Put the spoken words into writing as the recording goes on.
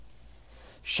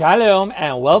Shalom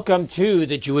and welcome to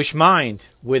The Jewish Mind,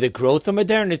 where the growth of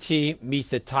modernity meets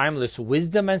the timeless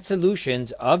wisdom and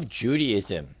solutions of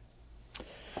Judaism.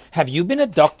 Have you been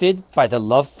abducted by the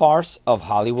love farce of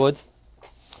Hollywood?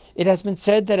 It has been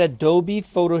said that Adobe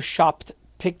photoshopped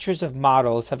pictures of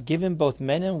models have given both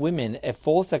men and women a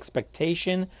false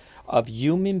expectation of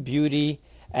human beauty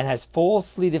and has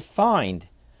falsely defined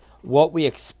what we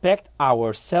expect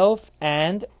ourselves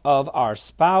and of our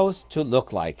spouse to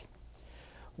look like.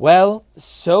 Well,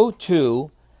 so too,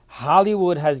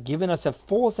 Hollywood has given us a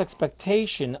false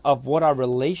expectation of what our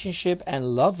relationship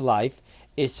and love life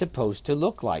is supposed to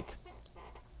look like.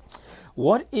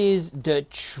 What is the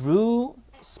true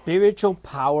spiritual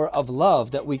power of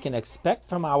love that we can expect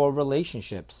from our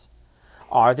relationships?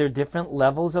 Are there different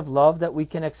levels of love that we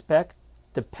can expect,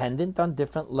 dependent on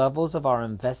different levels of our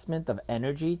investment of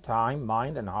energy, time,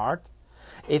 mind, and heart?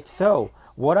 If so,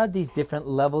 what are these different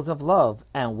levels of love,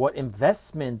 and what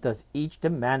investment does each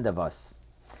demand of us?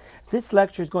 This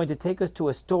lecture is going to take us to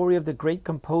a story of the great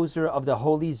composer of the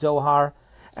Holy Zohar,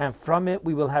 and from it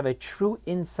we will have a true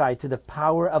insight to the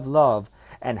power of love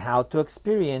and how to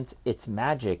experience its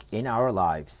magic in our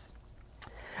lives.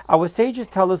 Our sages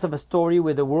tell us of a story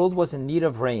where the world was in need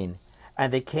of rain,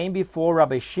 and they came before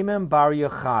Rabbi Shimon Bar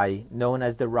Yochai, known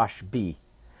as the Rashbi,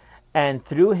 and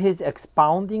through his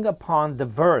expounding upon the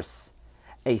verse,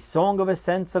 a song of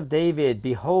ascents of David,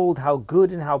 behold how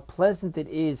good and how pleasant it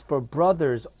is for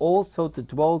brothers also to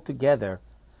dwell together,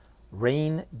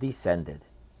 rain descended.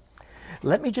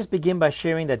 Let me just begin by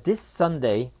sharing that this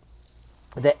Sunday,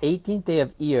 the 18th day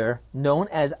of Iyar, known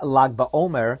as Lag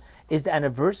BaOmer, is the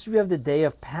anniversary of the day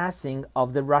of passing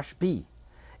of the Rashbi.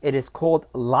 It is called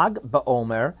Lag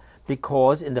BaOmer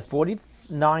because in the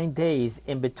 49 days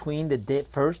in between the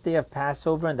first day of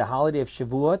Passover and the holiday of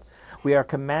Shavuot, we are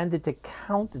commanded to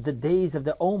count the days of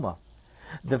the Omer.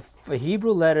 The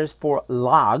Hebrew letters for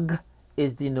Lag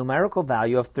is the numerical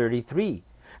value of 33.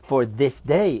 For this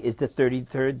day is the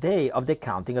 33rd day of the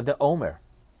counting of the Omer.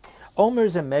 Omer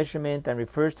is a measurement and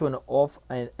refers to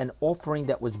an offering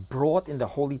that was brought in the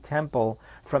Holy Temple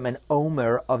from an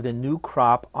Omer of the new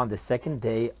crop on the second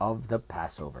day of the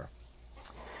Passover.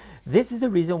 This is the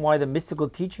reason why the mystical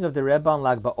teaching of the Rebbe on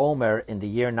Lag BaOmer in the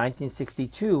year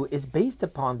 1962 is based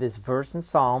upon this verse in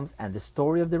Psalms and the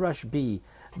story of the Rashbi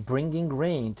bringing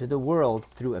rain to the world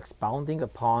through expounding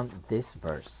upon this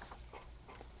verse.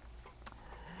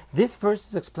 This verse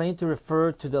is explained to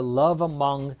refer to the love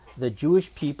among the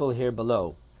Jewish people here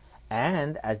below,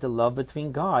 and as the love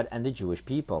between God and the Jewish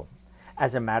people.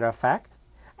 As a matter of fact,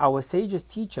 our sages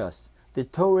teach us the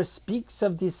Torah speaks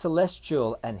of the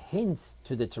celestial and hints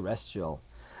to the terrestrial.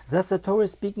 Thus, the Torah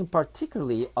is speaking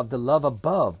particularly of the love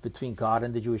above between God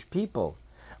and the Jewish people,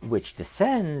 which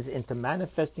descends into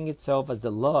manifesting itself as the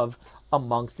love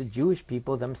amongst the Jewish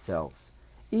people themselves.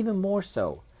 Even more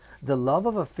so, the love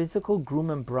of a physical groom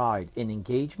and bride in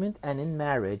engagement and in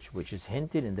marriage, which is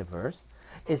hinted in the verse,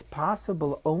 is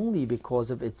possible only because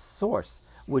of its source,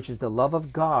 which is the love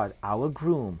of God, our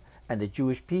groom, and the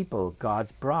Jewish people,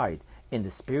 God's bride, in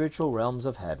the spiritual realms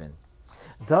of heaven.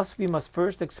 Thus, we must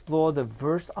first explore the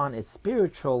verse on its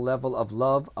spiritual level of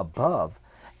love above,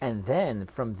 and then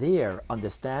from there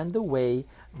understand the way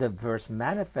the verse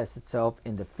manifests itself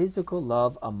in the physical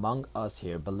love among us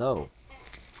here below.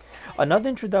 Another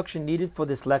introduction needed for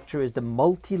this lecture is the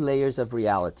multi-layers of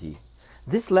reality.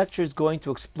 This lecture is going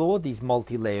to explore these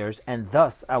multi-layers, and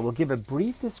thus I will give a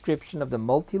brief description of the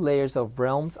multi-layers of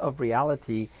realms of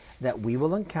reality that we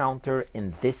will encounter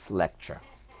in this lecture.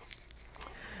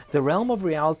 The realm of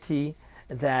reality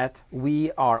that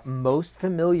we are most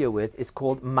familiar with is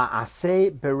called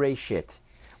Ma'aseh Bereshit,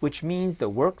 which means the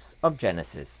works of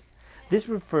Genesis. This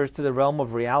refers to the realm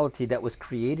of reality that was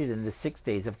created in the 6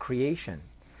 days of creation.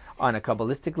 On a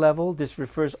Kabbalistic level, this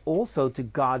refers also to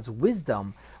God's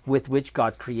wisdom with which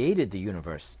God created the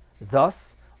universe.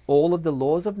 Thus, all of the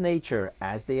laws of nature,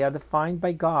 as they are defined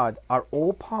by God, are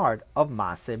all part of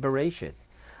Maaseh Bereshit.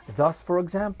 Thus, for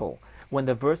example, when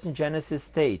the verse in Genesis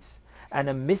states, "And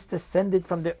a mist ascended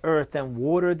from the earth and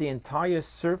watered the entire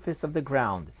surface of the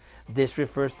ground," this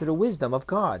refers to the wisdom of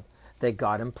God, that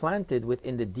God implanted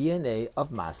within the DNA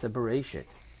of Maaseh Bereshit.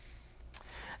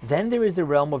 Then there is the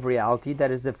realm of reality that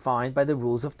is defined by the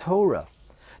rules of Torah.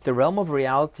 The realm of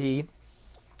reality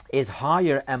is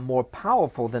higher and more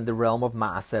powerful than the realm of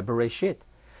Maaseh Bereshit.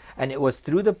 And it was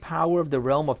through the power of the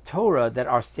realm of Torah that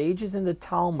our sages in the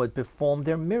Talmud performed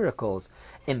their miracles,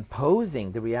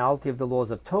 imposing the reality of the laws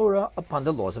of Torah upon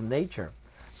the laws of nature.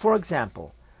 For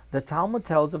example, the Talmud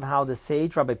tells of how the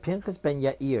sage Rabbi Pinchas ben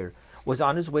Yair was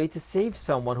on his way to save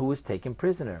someone who was taken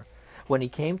prisoner, when he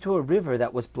came to a river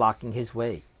that was blocking his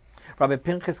way. Rabbi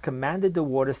Pinchas commanded the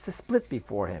waters to split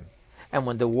before him. And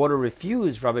when the water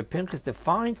refused, Rabbi Pinchas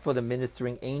defined for the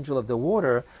ministering angel of the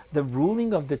water the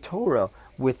ruling of the Torah,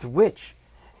 with which,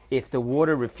 if the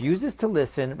water refuses to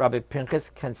listen, Rabbi Pinchas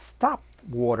can stop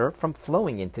water from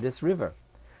flowing into this river.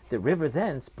 The river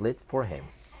then split for him.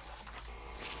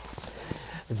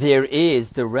 There is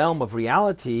the realm of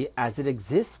reality as it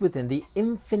exists within the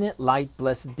infinite light,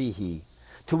 blessed be He,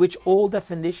 to which all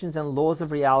definitions and laws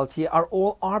of reality are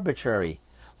all arbitrary,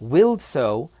 willed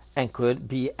so, and could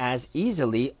be as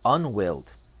easily unwilled.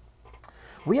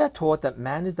 We are taught that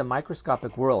man is the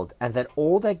microscopic world, and that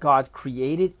all that God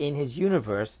created in His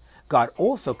universe, God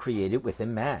also created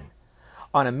within man.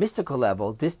 On a mystical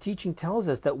level, this teaching tells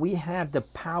us that we have the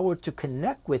power to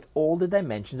connect with all the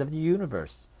dimensions of the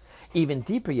universe. Even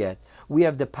deeper yet, we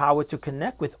have the power to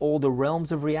connect with all the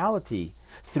realms of reality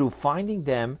through finding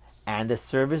them and the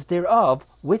service thereof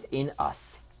within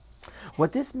us.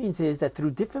 What this means is that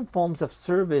through different forms of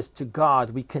service to God,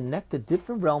 we connect the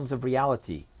different realms of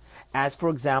reality. As for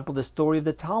example, the story of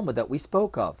the Talmud that we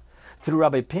spoke of. Through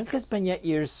Rabbi Pinchas ben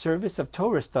Yair's service of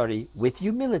Torah study with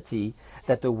humility,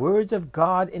 that the words of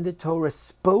God in the Torah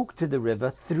spoke to the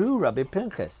river through Rabbi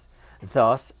Pinchas.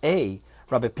 Thus, A,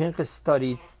 Rabbi Pinchas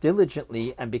studied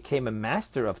diligently and became a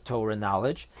master of Torah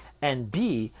knowledge, and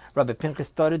B, Rabbi Pinchas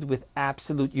studied with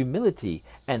absolute humility,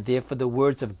 and therefore the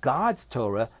words of God's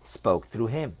Torah spoke through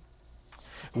him.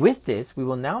 With this, we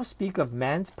will now speak of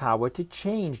man's power to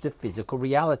change the physical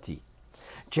reality.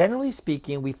 Generally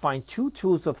speaking, we find two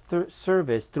tools of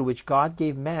service through which God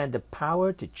gave man the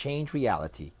power to change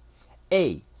reality.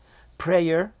 A,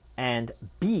 prayer, and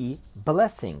B,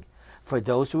 blessing, for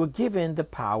those who were given the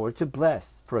power to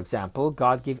bless. For example,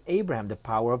 God gave Abraham the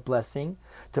power of blessing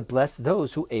to bless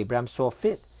those who Abraham saw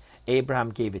fit.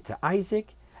 Abraham gave it to Isaac,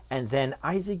 and then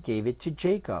Isaac gave it to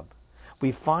Jacob.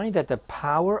 We find that the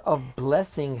power of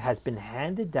blessing has been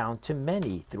handed down to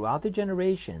many throughout the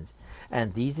generations,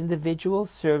 and these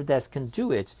individuals served as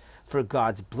conduits for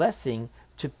God's blessing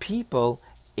to people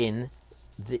in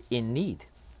need.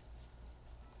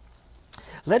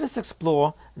 Let us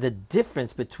explore the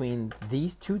difference between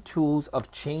these two tools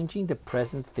of changing the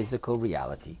present physical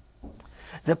reality.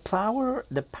 The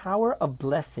power of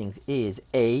blessings is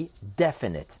A,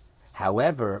 definite.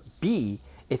 However, B,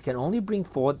 it can only bring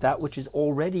forth that which is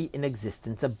already in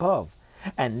existence above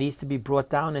and needs to be brought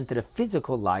down into the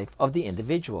physical life of the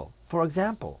individual. For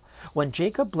example, when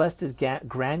Jacob blessed his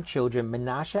grandchildren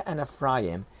Manasseh and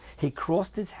Ephraim, he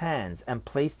crossed his hands and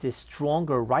placed his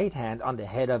stronger right hand on the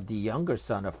head of the younger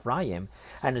son Ephraim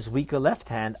and his weaker left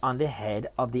hand on the head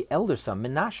of the elder son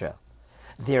Manasseh.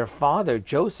 Their father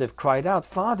Joseph cried out,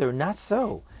 "Father, not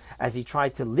so," as he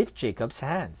tried to lift Jacob's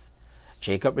hands.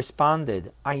 Jacob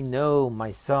responded, "I know,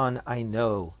 my son, I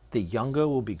know. The younger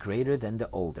will be greater than the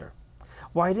older."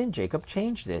 Why didn't Jacob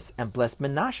change this and bless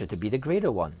Manasseh to be the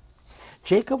greater one?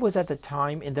 Jacob was at the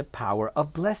time in the power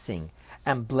of blessing,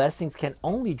 and blessings can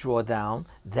only draw down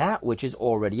that which is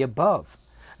already above.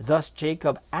 Thus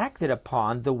Jacob acted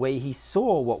upon the way he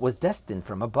saw what was destined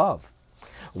from above.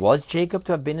 Was Jacob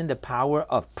to have been in the power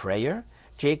of prayer,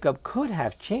 Jacob could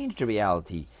have changed the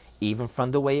reality, even from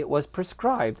the way it was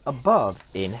prescribed above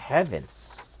in heaven.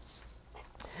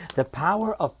 The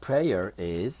power of prayer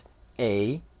is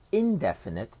A,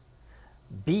 indefinite.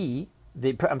 B,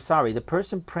 the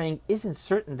person praying isn't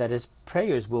certain that his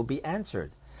prayers will be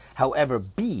answered. However,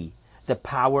 B, the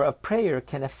power of prayer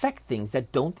can affect things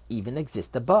that don't even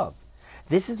exist above.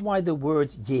 This is why the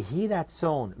words Yehi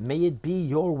Ratzon, may it be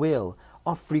your will,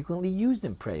 are frequently used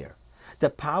in prayer. The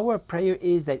power of prayer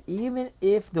is that even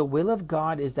if the will of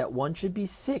God is that one should be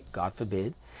sick, God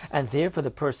forbid, and therefore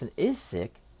the person is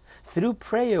sick, through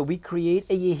prayer we create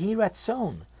a Yehi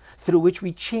Ratzon, through which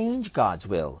we change God's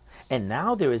will. And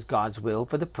now there is God's will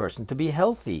for the person to be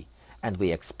healthy, and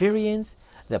we experience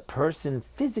the person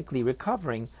physically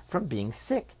recovering from being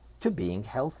sick to being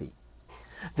healthy.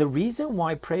 The reason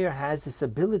why prayer has this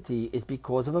ability is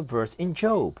because of a verse in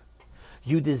Job.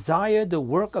 You desire the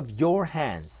work of your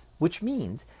hands, which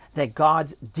means that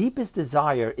God's deepest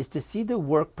desire is to see the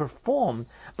work performed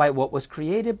by what was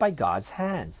created by God's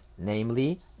hands,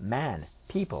 namely man,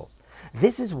 people.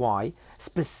 This is why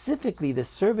specifically the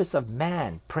service of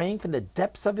man, praying from the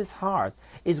depths of his heart,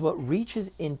 is what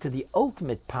reaches into the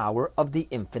ultimate power of the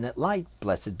infinite light,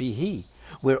 blessed be He,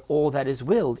 where all that is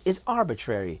willed is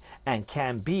arbitrary and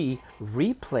can be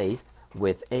replaced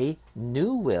with a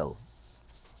new will.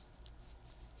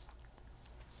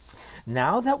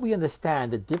 Now that we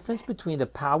understand the difference between the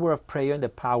power of prayer and the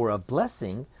power of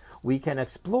blessing, we can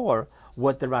explore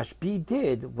what the Rashbi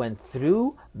did when,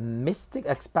 through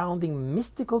expounding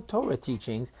mystical Torah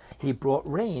teachings, he brought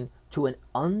rain to an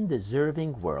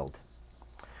undeserving world.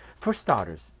 For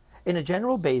starters, in a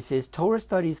general basis, Torah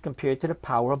study is compared to the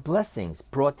power of blessings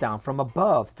brought down from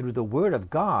above through the word of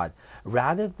God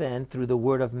rather than through the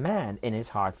word of man in his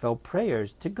heartfelt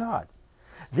prayers to God.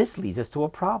 This leads us to a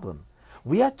problem.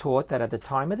 We are taught that at the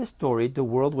time of the story, the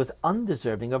world was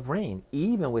undeserving of rain,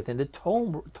 even within the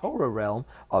Torah realm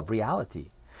of reality.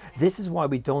 This is why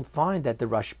we don't find that the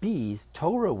Rashbi's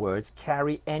Torah words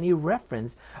carry any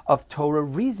reference of Torah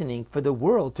reasoning for the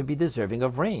world to be deserving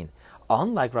of rain,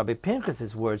 unlike Rabbi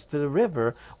Pinchas's words to the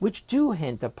river, which do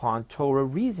hint upon Torah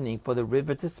reasoning for the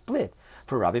river to split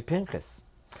for Rabbi Pinchas.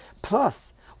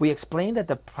 Plus, we explained that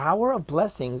the power of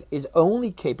blessings is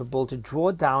only capable to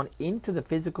draw down into the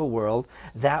physical world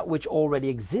that which already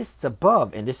exists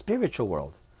above in the spiritual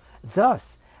world.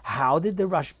 Thus, how did the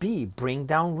Rashbi bring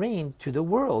down rain to the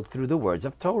world through the words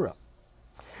of Torah?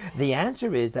 The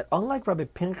answer is that unlike Rabbi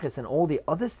Pinchas and all the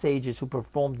other sages who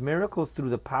performed miracles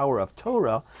through the power of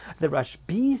Torah, the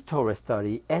Rashbi's Torah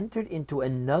study entered into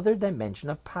another dimension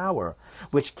of power,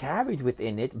 which carried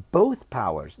within it both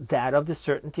powers, that of the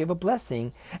certainty of a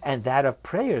blessing and that of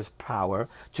prayer's power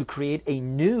to create a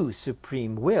new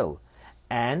supreme will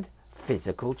and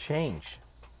physical change.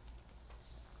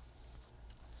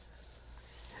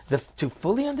 To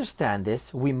fully understand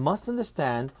this, we must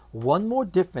understand one more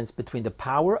difference between the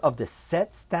power of the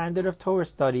set standard of Torah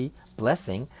study,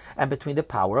 blessing, and between the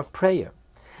power of prayer.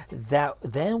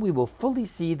 Then we will fully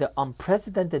see the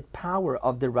unprecedented power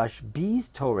of the Rashbi's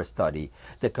Torah study,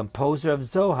 the composer of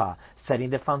Zohar, setting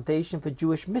the foundation for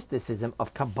Jewish mysticism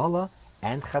of Kabbalah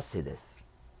and Hasidus.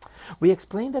 We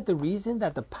explained that the reason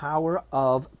that the power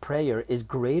of prayer is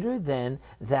greater than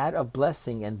that of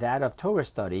blessing and that of Torah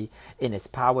study in its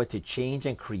power to change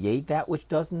and create that which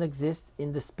doesn't exist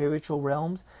in the spiritual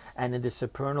realms and in the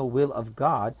supernal will of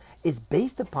God is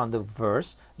based upon the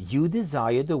verse, "You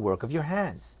desire the work of your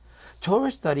hands."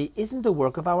 Torah study isn't the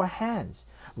work of our hands.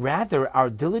 Rather, our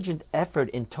diligent effort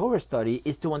in Torah study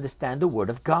is to understand the Word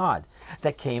of God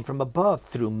that came from above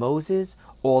through Moses,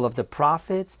 all of the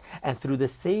prophets, and through the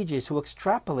sages who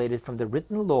extrapolated from the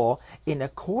written law in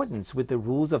accordance with the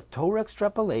rules of Torah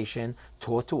extrapolation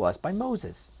taught to us by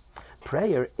Moses.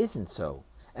 Prayer isn't so.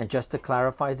 And just to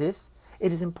clarify this,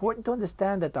 it is important to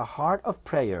understand that the heart of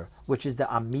prayer, which is the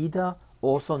Amidah,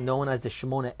 also known as the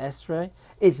Shemona Esrei,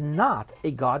 is not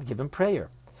a God-given prayer.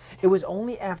 It was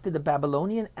only after the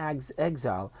Babylonian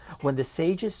exile, when the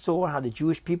sages saw how the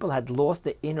Jewish people had lost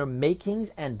the inner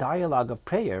makings and dialogue of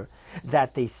prayer,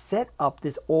 that they set up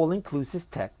this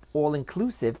all-inclusive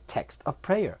text of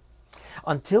prayer.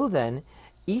 Until then,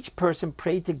 each person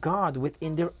prayed to God with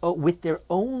their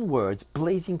own words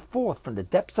blazing forth from the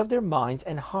depths of their minds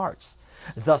and hearts.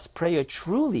 Thus, prayer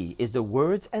truly is the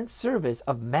words and service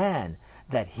of man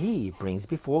that he brings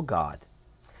before God.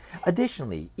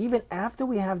 Additionally, even after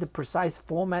we have the precise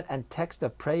format and text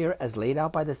of prayer as laid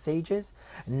out by the sages,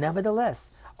 nevertheless,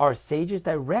 our sages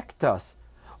direct us,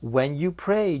 "When you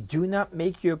pray, do not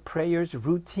make your prayers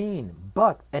routine,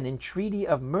 but an entreaty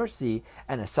of mercy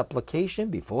and a supplication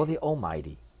before the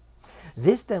Almighty."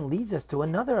 This then leads us to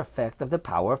another effect of the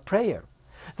power of prayer.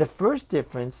 The first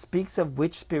difference speaks of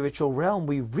which spiritual realm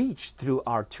we reach through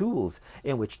our tools,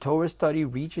 in which Torah study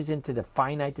reaches into the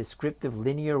finite descriptive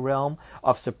linear realm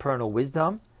of supernal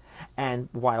wisdom, and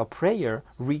while prayer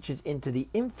reaches into the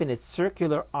infinite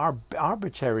circular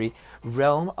arbitrary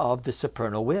realm of the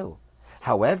supernal will.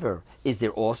 However, is there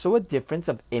also a difference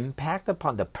of impact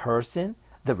upon the person,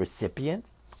 the recipient?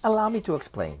 Allow me to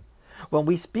explain. When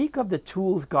we speak of the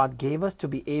tools God gave us to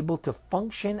be able to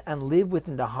function and live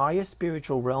within the higher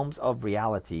spiritual realms of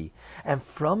reality, and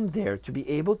from there to be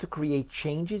able to create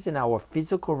changes in our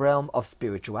physical realm of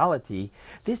spirituality,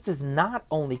 this does not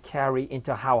only carry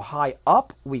into how high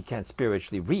up we can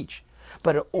spiritually reach,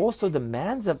 but it also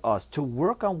demands of us to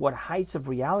work on what heights of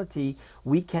reality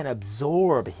we can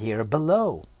absorb here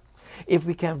below. If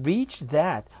we can reach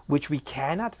that which we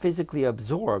cannot physically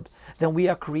absorb, then we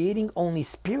are creating only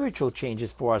spiritual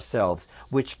changes for ourselves,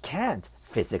 which can't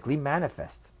physically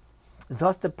manifest.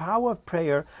 Thus, the power of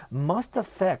prayer must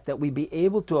affect that we be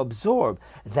able to absorb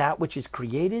that which is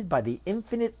created by the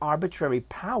infinite arbitrary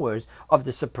powers of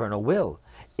the supernal will,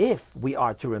 if we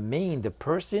are to remain the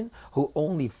person who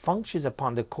only functions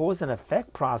upon the cause and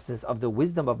effect process of the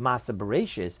wisdom of Masa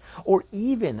Bereshis, or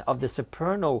even of the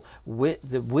supernal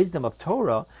the wisdom of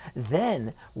Torah,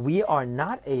 then we are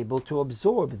not able to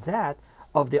absorb that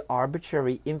of the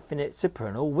arbitrary infinite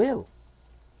supernal will.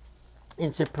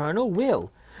 In supernal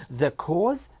will, the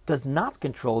cause does not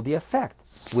control the effect,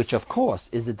 which of course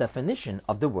is the definition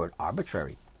of the word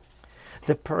arbitrary.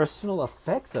 The personal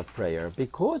effects of prayer,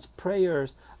 because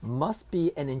prayers must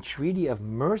be an entreaty of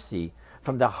mercy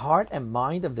from the heart and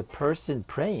mind of the person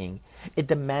praying, it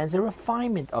demands a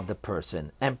refinement of the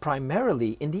person, and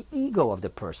primarily in the ego of the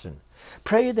person.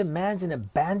 Prayer demands an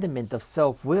abandonment of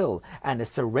self-will and a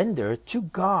surrender to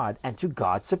God and to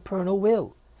God's supernal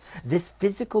will. This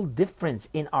physical difference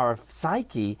in our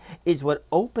psyche is what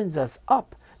opens us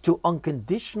up to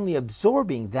unconditionally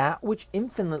absorbing that which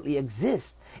infinitely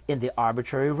exists in the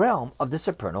arbitrary realm of the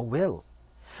supernal will.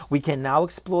 We can now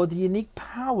explore the unique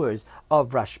powers of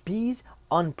Rashbi's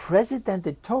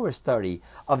unprecedented Torah study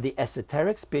of the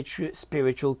esoteric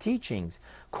spiritual teachings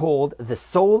called the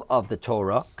soul of the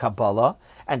Torah, Kabbalah,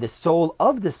 and the soul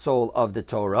of the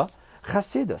Torah,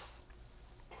 Chassidus.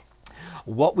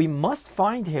 What we must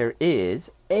find here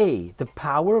is A, the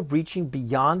power of reaching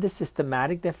beyond the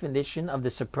systematic definition of the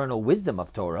supernal wisdom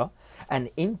of Torah and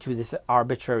into this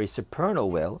arbitrary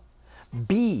supernal will.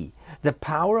 B, the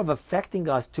power of affecting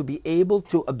us to be able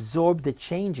to absorb the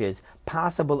changes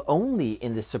possible only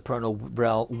in the supernal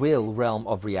realm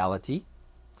of reality.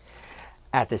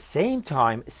 At the same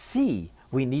time, C,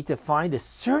 we need to find the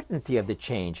certainty of the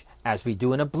change as we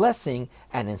do in a blessing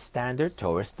and in standard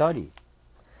Torah study.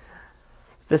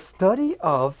 The study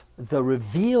of the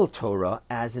revealed Torah,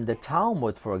 as in the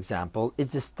Talmud, for example,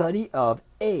 is the study of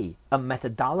A, a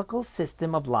methodological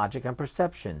system of logic and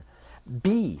perception,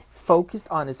 B, focused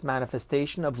on its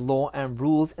manifestation of law and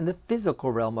rules in the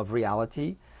physical realm of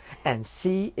reality, and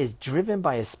C, is driven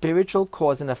by a spiritual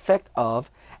cause and effect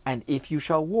of, and if you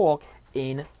shall walk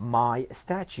in my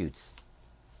statutes.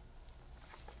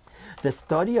 The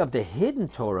study of the hidden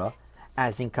Torah,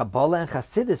 as in Kabbalah and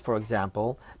Chassidus, for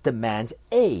example, demands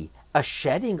A, a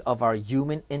shedding of our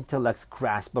human intellect's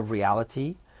grasp of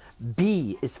reality,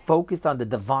 B, is focused on the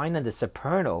divine and the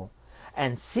supernal,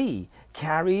 and C,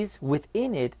 carries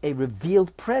within it a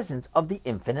revealed presence of the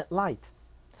infinite light.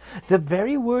 The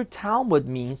very word Talmud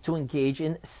means to engage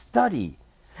in study,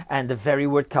 and the very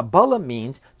word Kabbalah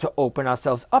means to open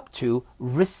ourselves up to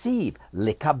receive,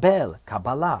 likabel,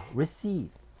 Kabbalah, receive.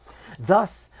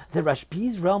 Thus, the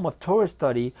Rashbi's realm of Torah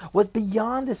study was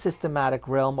beyond the systematic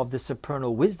realm of the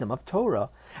supernal wisdom of Torah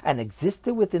and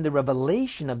existed within the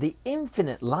revelation of the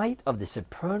infinite light of the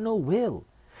supernal will.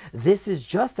 This is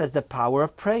just as the power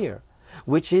of prayer,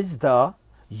 which is the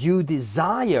you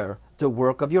desire the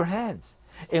work of your hands,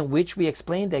 in which we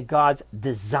explain that God's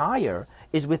desire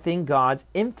is within God's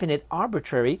infinite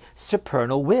arbitrary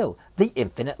supernal will, the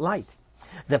infinite light.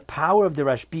 The power of the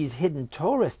Rashbi's hidden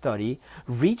Torah study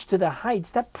reached to the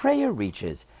heights that prayer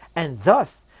reaches, and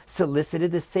thus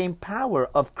solicited the same power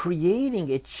of creating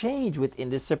a change within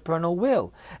the supernal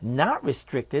will, not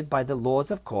restricted by the laws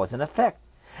of cause and effect.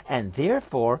 And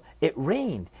therefore it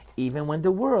reigned, even when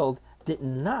the world did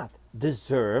not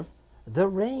deserve the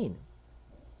rain.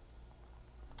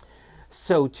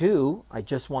 So too, I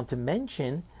just want to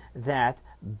mention that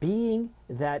being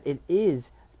that it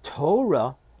is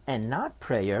Torah and not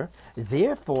prayer,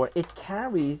 therefore it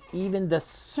carries even the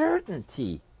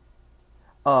certainty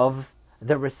of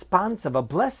the response of a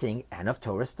blessing and of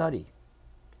Torah study.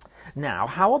 Now,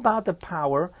 how about the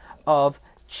power of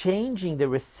changing the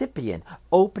recipient,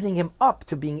 opening him up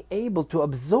to being able to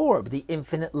absorb the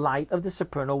infinite light of the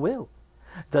supernal will?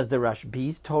 Does the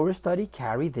Rashbi's Torah study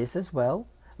carry this as well?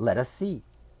 Let us see.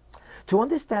 To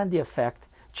understand the effect,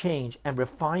 change, and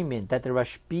refinement that the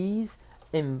Rashbi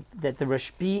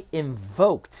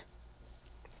invoked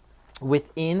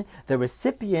within the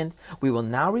recipient, we will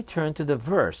now return to the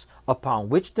verse upon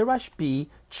which the Rashbi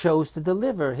chose to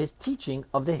deliver his teaching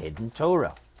of the hidden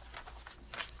Torah.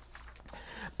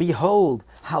 Behold,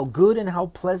 how good and how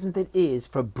pleasant it is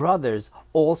for brothers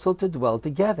also to dwell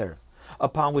together.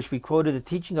 Upon which we quoted the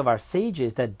teaching of our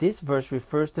sages that this verse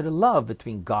refers to the love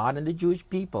between God and the Jewish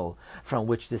people, from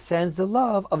which descends the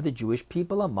love of the Jewish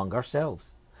people among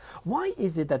ourselves. Why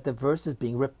is it that the verse is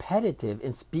being repetitive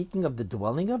in speaking of the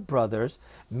dwelling of brothers,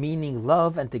 meaning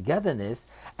love and togetherness,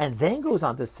 and then goes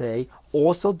on to say,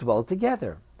 also dwell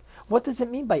together? What does it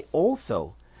mean by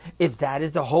also, if that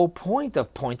is the whole point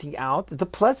of pointing out the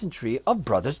pleasantry of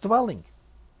brothers dwelling?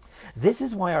 This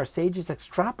is why our sages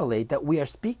extrapolate that we are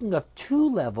speaking of two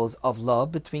levels of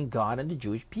love between God and the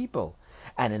Jewish people,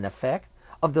 and in effect,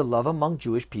 of the love among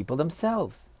Jewish people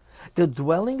themselves. The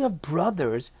dwelling of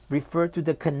brothers refer to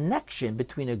the connection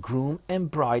between a groom and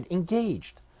bride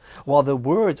engaged, while the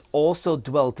words also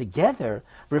dwell together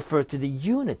refer to the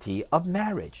unity of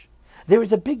marriage. There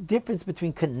is a big difference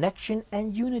between connection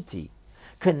and unity.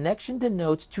 Connection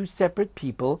denotes two separate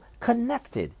people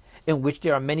connected, in which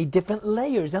there are many different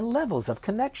layers and levels of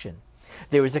connection.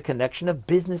 There is a connection of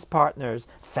business partners,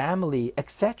 family,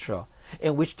 etc.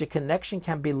 in which the connection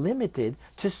can be limited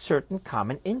to certain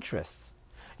common interests.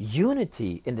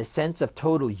 Unity, in the sense of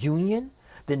total union,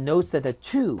 denotes that the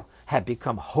two have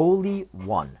become wholly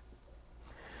one.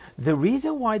 The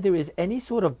reason why there is any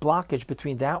sort of blockage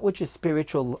between that which is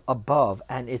spiritual above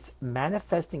and its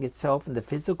manifesting itself in the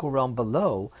physical realm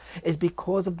below is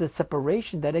because of the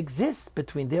separation that exists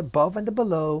between the above and the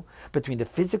below, between the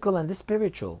physical and the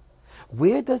spiritual.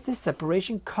 Where does this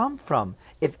separation come from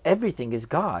if everything is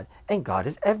God and God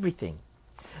is everything?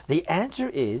 The answer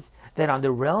is that on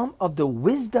the realm of the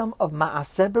wisdom of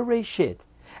Ma'aseh Bereshit,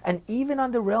 and even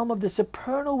on the realm of the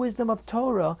supernal wisdom of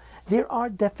Torah, there are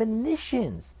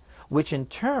definitions, which in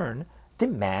turn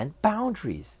demand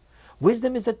boundaries.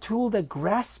 Wisdom is a tool that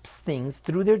grasps things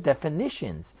through their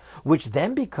definitions, which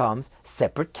then becomes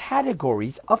separate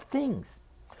categories of things.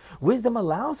 Wisdom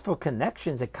allows for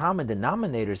connections and common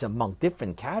denominators among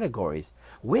different categories,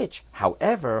 which,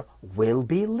 however, will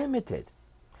be limited.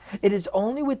 It is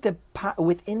only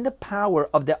within the power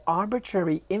of the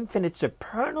arbitrary, infinite,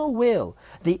 supernal will,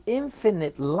 the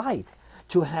infinite light,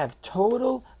 to have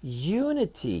total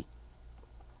unity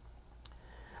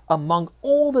among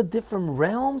all the different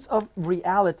realms of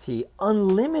reality,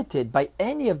 unlimited by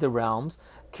any of the realms'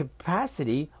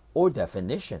 capacity or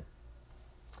definition.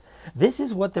 This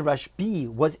is what the Rashbi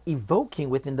was evoking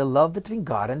within the love between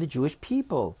God and the Jewish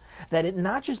people, that it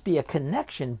not just be a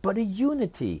connection, but a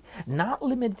unity, not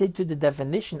limited to the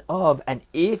definition of, and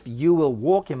if you will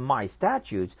walk in my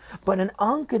statutes, but an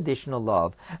unconditional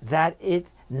love, that it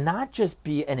not just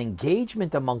be an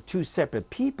engagement among two separate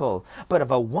people, but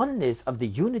of a oneness of the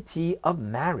unity of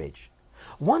marriage.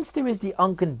 Once there is the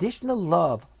unconditional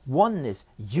love, oneness,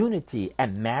 unity,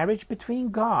 and marriage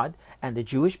between God and the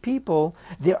Jewish people,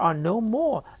 there are no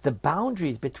more the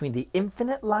boundaries between the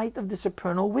infinite light of the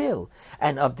supernal will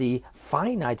and of the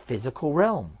finite physical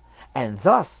realm. And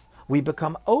thus, we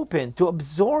become open to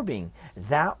absorbing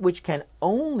that which can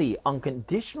only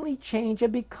unconditionally change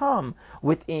and become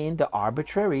within the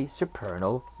arbitrary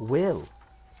supernal will.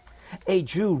 A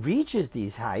Jew reaches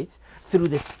these heights through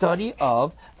the study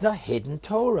of the hidden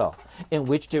Torah, in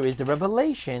which there is the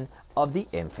revelation of the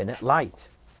infinite light.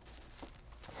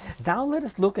 Now let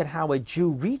us look at how a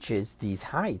Jew reaches these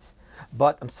heights.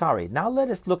 Now let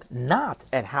us look not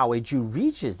at how a Jew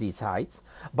reaches these heights,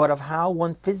 but of how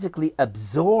one physically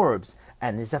absorbs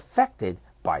and is affected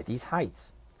by these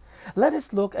heights. Let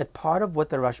us look at part of what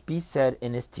the Rashbi said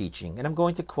in his teaching, and I'm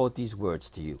going to quote these words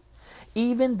to you.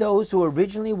 Even those who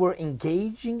originally were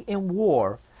engaging in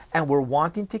war and were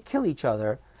wanting to kill each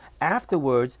other,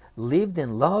 afterwards lived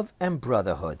in love and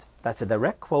brotherhood. That's a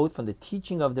direct quote from the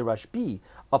teaching of the Rashbi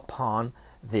upon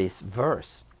this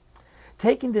verse.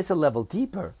 Taking this a level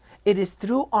deeper, it is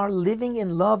through our living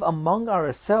in love among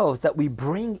ourselves that we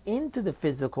bring into the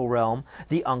physical realm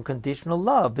the unconditional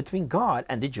love between God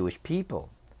and the Jewish people.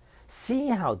 See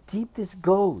how deep this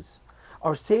goes.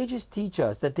 Our sages teach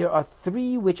us that there are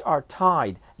three which are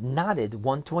tied, knotted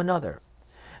one to another: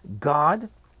 God,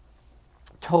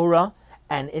 Torah,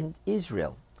 and in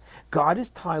Israel. God is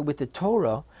tied with the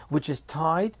Torah, which is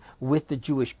tied with the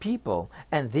Jewish people,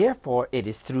 and therefore it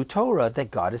is through Torah that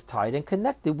God is tied and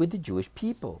connected with the Jewish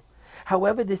people.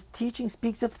 However, this teaching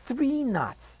speaks of three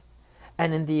knots,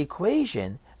 and in the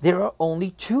equation there are only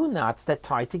two knots that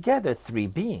tie together three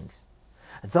beings.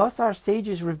 Thus our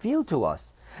sages reveal to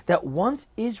us that once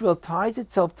Israel ties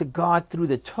itself to God through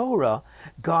the Torah,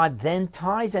 God then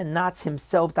ties and knots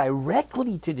himself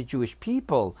directly to the Jewish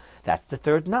people. That's the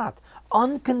third knot,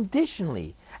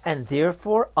 unconditionally, and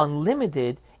therefore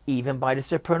unlimited even by the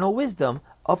supernal wisdom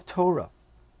of Torah.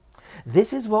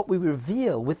 This is what we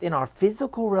reveal within our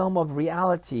physical realm of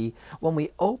reality when we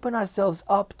open ourselves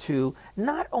up to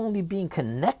not only being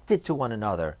connected to one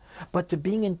another, but to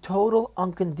being in total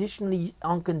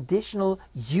unconditional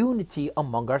unity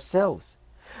among ourselves.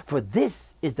 For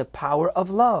this is the power of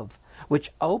love,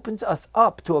 which opens us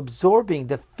up to absorbing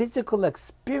the physical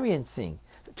experiencing,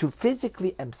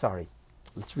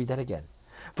 let's read that again.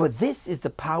 For this is the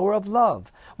power of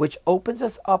love, which opens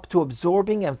us up to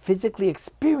absorbing and physically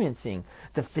experiencing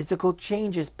the physical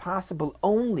changes possible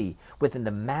only within the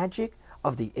magic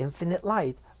of the infinite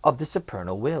light of the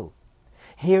supernal will.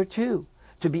 Here too,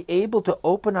 to be able to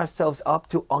open ourselves up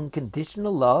to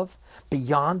unconditional love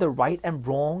beyond the right and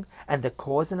wrong and the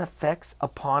cause and effects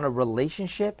upon a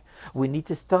relationship, we need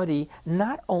to study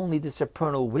not only the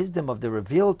supernal wisdom of the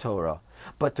revealed Torah,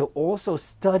 but to also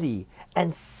study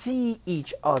and see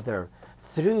each other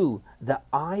through the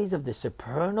eyes of the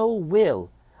supernal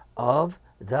will of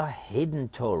the hidden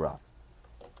Torah.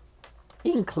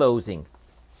 In closing,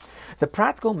 the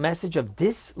practical message of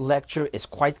this lecture is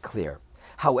quite clear.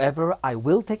 However, I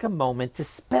will take a moment to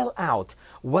spell out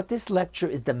what this lecture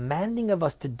is demanding of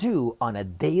us to do on a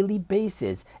daily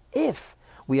basis if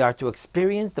we are to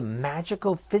experience the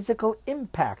magical physical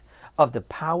impact of the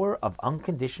power of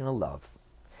unconditional love.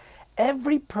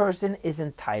 Every person is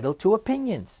entitled to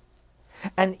opinions,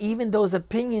 and even those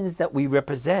opinions that we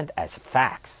represent as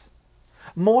facts.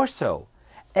 More so,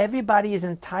 everybody is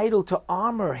entitled to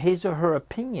armor his or her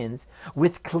opinions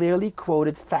with clearly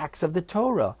quoted facts of the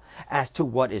Torah as to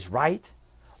what is right,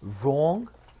 wrong,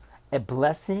 a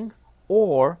blessing,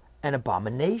 or an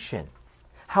abomination.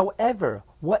 However,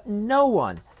 what no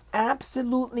one,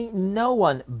 absolutely no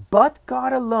one but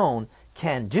God alone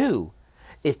can do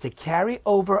is to carry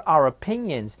over our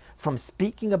opinions from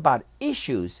speaking about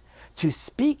issues to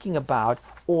speaking about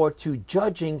or to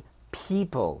judging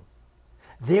people.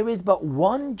 There is but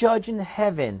one judge in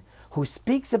heaven who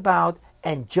speaks about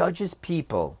and judges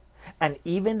people. And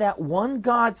even that one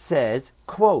God says,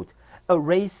 quote,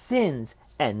 erase sins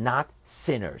and not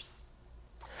sinners.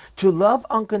 To love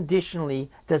unconditionally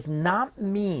does not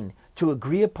mean to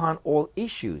agree upon all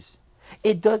issues.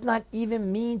 It does not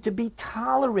even mean to be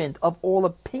tolerant of all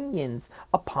opinions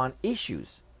upon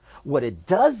issues. What it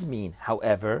does mean,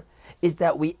 however, is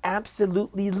that we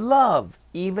absolutely love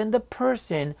even the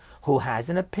person who has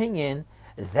an opinion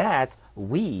that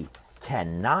we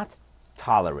cannot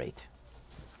tolerate.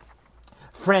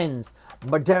 Friends,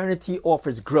 modernity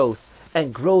offers growth,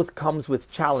 and growth comes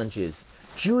with challenges.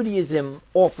 Judaism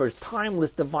offers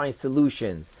timeless divine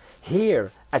solutions.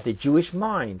 Here at the Jewish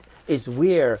Mind is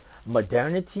where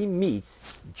modernity meets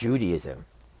Judaism.